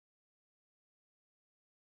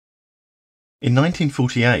In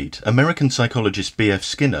 1948, American psychologist B.F.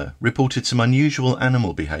 Skinner reported some unusual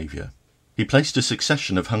animal behaviour. He placed a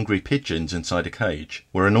succession of hungry pigeons inside a cage,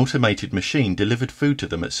 where an automated machine delivered food to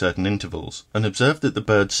them at certain intervals, and observed that the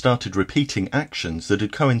birds started repeating actions that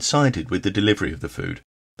had coincided with the delivery of the food.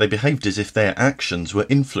 They behaved as if their actions were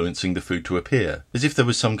influencing the food to appear, as if there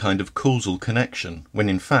was some kind of causal connection, when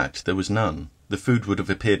in fact there was none. The food would have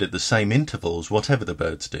appeared at the same intervals whatever the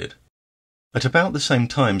birds did. At about the same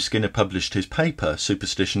time Skinner published his paper,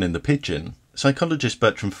 Superstition in the Pigeon, psychologist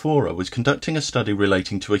Bertram Forer was conducting a study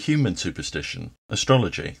relating to a human superstition,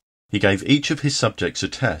 astrology. He gave each of his subjects a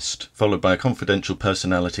test, followed by a confidential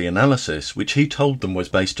personality analysis which he told them was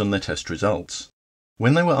based on their test results.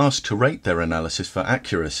 When they were asked to rate their analysis for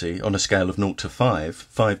accuracy on a scale of 0 to 5,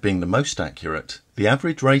 5 being the most accurate, the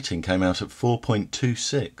average rating came out at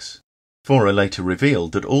 4.26. Forer later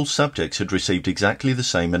revealed that all subjects had received exactly the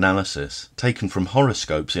same analysis, taken from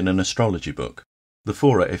horoscopes in an astrology book. The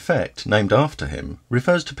Forer effect, named after him,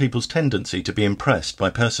 refers to people's tendency to be impressed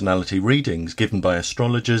by personality readings given by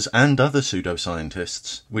astrologers and other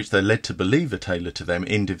pseudoscientists, which they're led to believe are tailored to them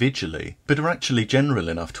individually, but are actually general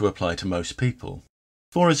enough to apply to most people.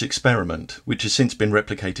 Forer's experiment, which has since been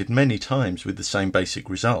replicated many times with the same basic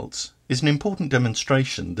results, is an important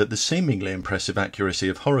demonstration that the seemingly impressive accuracy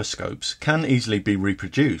of horoscopes can easily be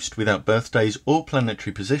reproduced without birthdays or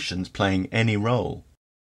planetary positions playing any role.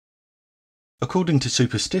 According to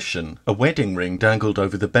superstition, a wedding ring dangled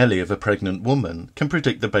over the belly of a pregnant woman can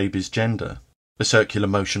predict the baby's gender. A circular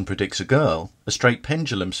motion predicts a girl, a straight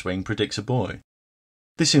pendulum swing predicts a boy.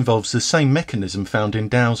 This involves the same mechanism found in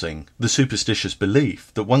dowsing, the superstitious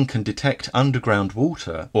belief that one can detect underground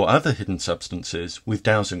water or other hidden substances with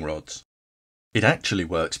dowsing rods. It actually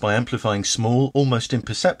works by amplifying small, almost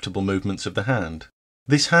imperceptible movements of the hand.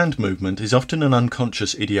 This hand movement is often an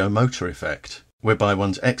unconscious ideomotor effect, whereby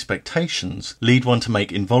one's expectations lead one to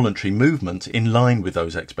make involuntary movements in line with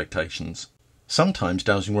those expectations. Sometimes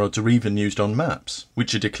dowsing rods are even used on maps,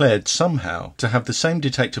 which are declared somehow to have the same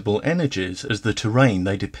detectable energies as the terrain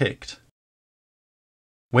they depict.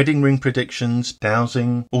 Wedding ring predictions,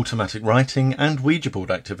 dowsing, automatic writing, and Ouija board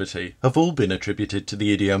activity have all been attributed to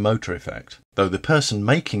the ideomotor effect, though the person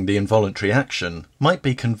making the involuntary action might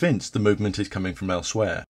be convinced the movement is coming from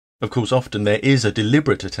elsewhere. Of course, often there is a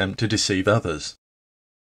deliberate attempt to deceive others.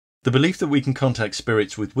 The belief that we can contact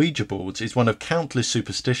spirits with Ouija boards is one of countless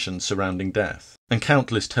superstitions surrounding death, and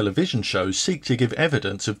countless television shows seek to give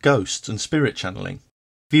evidence of ghosts and spirit channeling.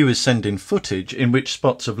 Viewers send in footage in which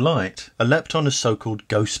spots of light are leapt on as so-called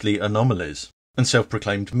ghostly anomalies, and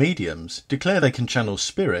self-proclaimed mediums declare they can channel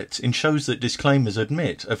spirits in shows that disclaimers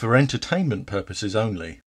admit are for entertainment purposes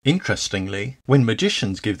only. Interestingly, when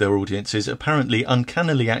magicians give their audiences apparently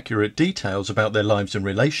uncannily accurate details about their lives and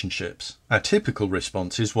relationships, our typical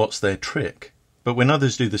response is "what's their trick?" But when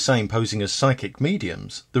others do the same posing as psychic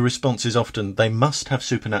mediums, the response is often "they must have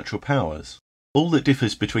supernatural powers." All that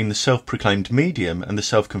differs between the self-proclaimed medium and the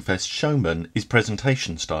self-confessed showman is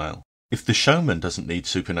presentation style. If the showman doesn't need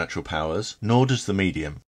supernatural powers, nor does the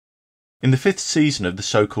medium. In the 5th season of the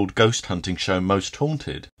so-called ghost hunting show Most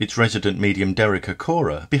Haunted, its resident medium Derek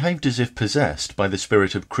Acora behaved as if possessed by the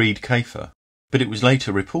spirit of Creed Kafer, but it was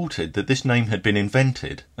later reported that this name had been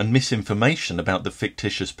invented and misinformation about the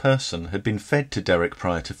fictitious person had been fed to Derek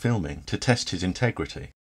prior to filming to test his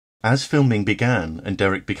integrity. As filming began and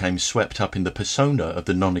Derek became swept up in the persona of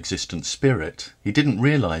the non-existent spirit, he didn't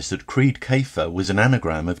realise that Creed Kafer was an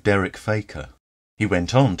anagram of Derek Faker. He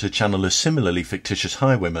went on to channel a similarly fictitious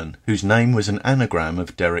highwayman, whose name was an anagram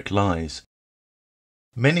of Derek Lies.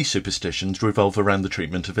 Many superstitions revolve around the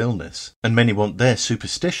treatment of illness, and many want their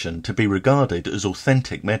superstition to be regarded as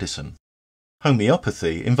authentic medicine.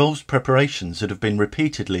 Homeopathy involves preparations that have been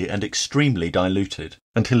repeatedly and extremely diluted,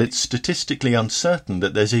 until it's statistically uncertain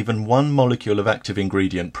that there's even one molecule of active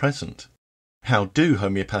ingredient present. How do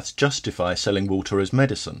homeopaths justify selling water as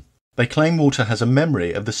medicine? They claim water has a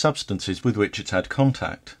memory of the substances with which it's had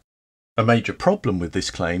contact. A major problem with this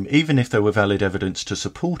claim, even if there were valid evidence to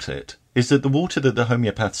support it, is that the water that the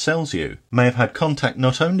homeopath sells you may have had contact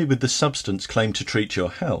not only with the substance claimed to treat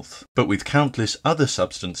your health, but with countless other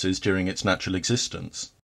substances during its natural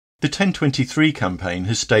existence. The 1023 campaign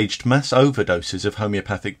has staged mass overdoses of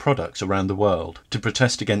homeopathic products around the world to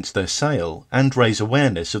protest against their sale and raise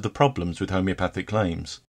awareness of the problems with homeopathic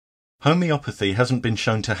claims. Homeopathy hasn't been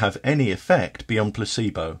shown to have any effect beyond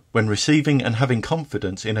placebo, when receiving and having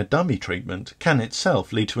confidence in a dummy treatment can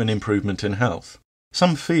itself lead to an improvement in health.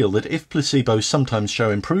 Some feel that if placebos sometimes show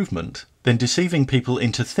improvement, then deceiving people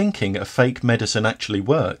into thinking a fake medicine actually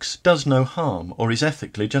works does no harm or is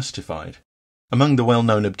ethically justified. Among the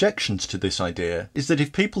well-known objections to this idea is that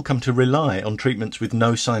if people come to rely on treatments with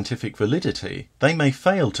no scientific validity, they may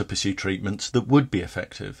fail to pursue treatments that would be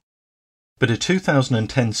effective. But a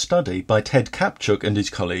 2010 study by Ted Kapchuk and his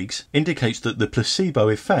colleagues indicates that the placebo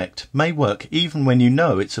effect may work even when you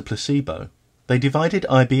know it's a placebo. They divided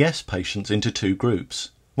IBS patients into two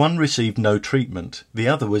groups. One received no treatment, the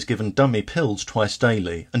other was given dummy pills twice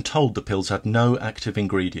daily and told the pills had no active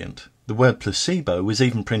ingredient. The word placebo was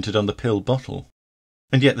even printed on the pill bottle.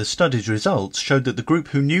 And yet the study's results showed that the group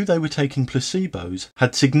who knew they were taking placebos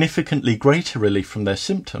had significantly greater relief from their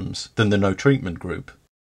symptoms than the no treatment group.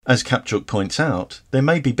 As Kapchuk points out, there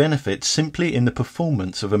may be benefits simply in the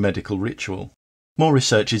performance of a medical ritual. More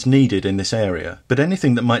research is needed in this area, but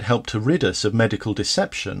anything that might help to rid us of medical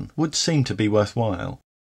deception would seem to be worthwhile.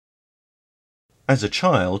 As a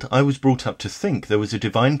child, I was brought up to think there was a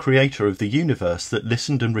divine creator of the universe that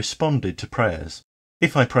listened and responded to prayers.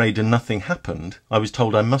 If I prayed and nothing happened, I was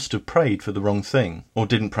told I must have prayed for the wrong thing, or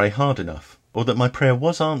didn't pray hard enough, or that my prayer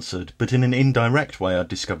was answered but in an indirect way I'd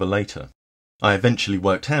discover later. I eventually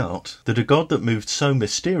worked out that a God that moved so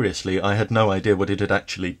mysteriously I had no idea what it had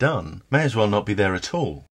actually done may as well not be there at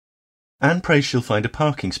all. Anne prays she'll find a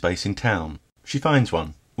parking space in town. She finds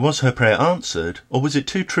one. Was her prayer answered, or was it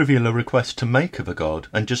too trivial a request to make of a God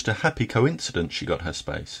and just a happy coincidence she got her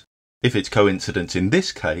space? If it's coincidence in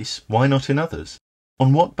this case, why not in others?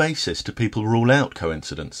 On what basis do people rule out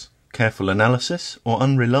coincidence? Careful analysis or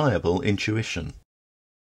unreliable intuition?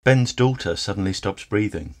 Ben's daughter suddenly stops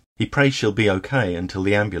breathing. He prays she'll be okay until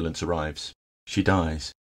the ambulance arrives. She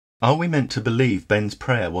dies. Are we meant to believe Ben's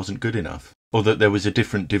prayer wasn't good enough, or that there was a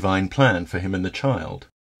different divine plan for him and the child?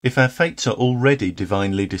 If our fates are already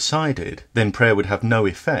divinely decided, then prayer would have no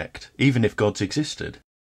effect, even if gods existed.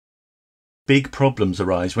 Big problems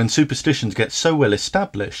arise when superstitions get so well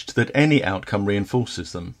established that any outcome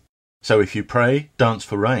reinforces them. So if you pray, dance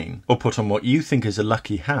for rain, or put on what you think is a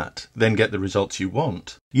lucky hat, then get the results you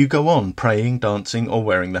want, you go on praying, dancing, or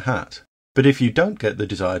wearing the hat. But if you don't get the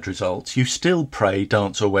desired results, you still pray,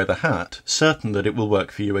 dance, or wear the hat, certain that it will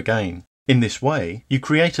work for you again. In this way, you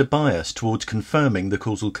create a bias towards confirming the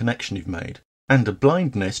causal connection you've made, and a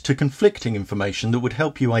blindness to conflicting information that would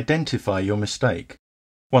help you identify your mistake.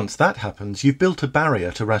 Once that happens, you've built a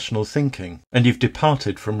barrier to rational thinking, and you've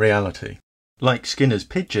departed from reality. Like Skinner's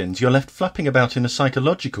pigeons, you're left flapping about in a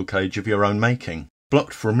psychological cage of your own making,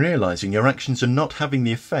 blocked from realising your actions are not having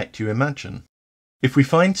the effect you imagine. If we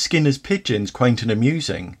find Skinner's pigeons quaint and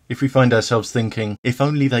amusing, if we find ourselves thinking, if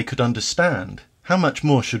only they could understand, how much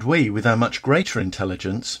more should we, with our much greater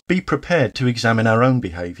intelligence, be prepared to examine our own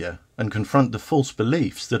behaviour and confront the false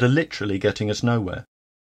beliefs that are literally getting us nowhere?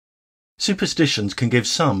 Superstitions can give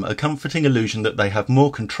some a comforting illusion that they have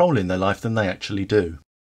more control in their life than they actually do.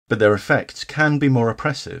 But their effects can be more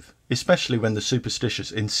oppressive, especially when the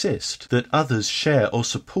superstitious insist that others share or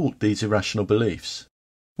support these irrational beliefs.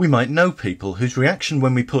 We might know people whose reaction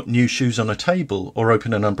when we put new shoes on a table or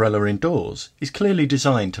open an umbrella indoors is clearly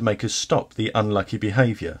designed to make us stop the unlucky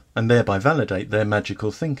behaviour and thereby validate their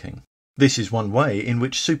magical thinking. This is one way in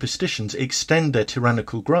which superstitions extend their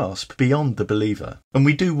tyrannical grasp beyond the believer, and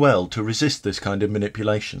we do well to resist this kind of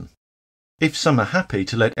manipulation. If some are happy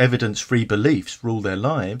to let evidence-free beliefs rule their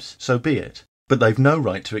lives, so be it, but they've no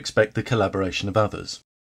right to expect the collaboration of others.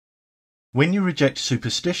 When you reject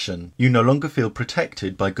superstition, you no longer feel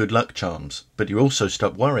protected by good luck charms, but you also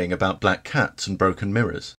stop worrying about black cats and broken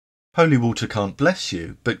mirrors. Holy water can't bless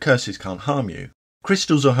you, but curses can't harm you.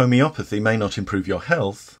 Crystals or homeopathy may not improve your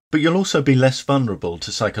health, but you'll also be less vulnerable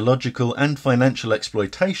to psychological and financial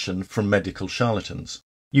exploitation from medical charlatans.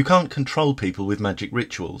 You can't control people with magic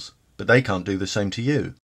rituals, but they can't do the same to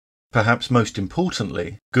you. Perhaps most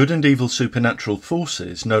importantly, good and evil supernatural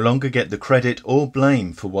forces no longer get the credit or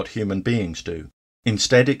blame for what human beings do.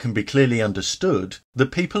 Instead, it can be clearly understood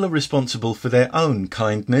that people are responsible for their own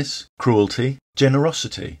kindness, cruelty,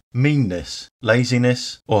 generosity, meanness,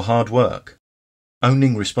 laziness, or hard work.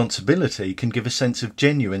 Owning responsibility can give a sense of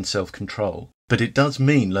genuine self-control, but it does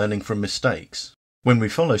mean learning from mistakes. When we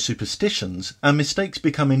follow superstitions, our mistakes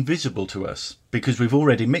become invisible to us because we've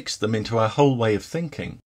already mixed them into our whole way of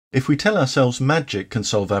thinking. If we tell ourselves magic can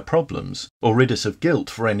solve our problems, or rid us of guilt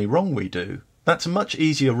for any wrong we do, that's a much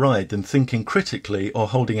easier ride than thinking critically or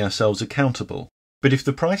holding ourselves accountable. But if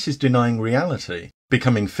the price is denying reality,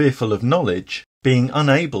 becoming fearful of knowledge, being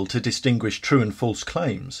unable to distinguish true and false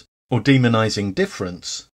claims, or demonizing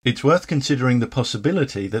difference, it's worth considering the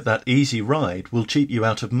possibility that that easy ride will cheat you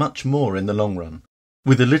out of much more in the long run.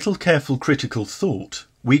 With a little careful critical thought,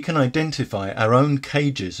 we can identify our own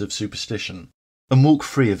cages of superstition and walk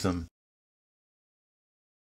free of them.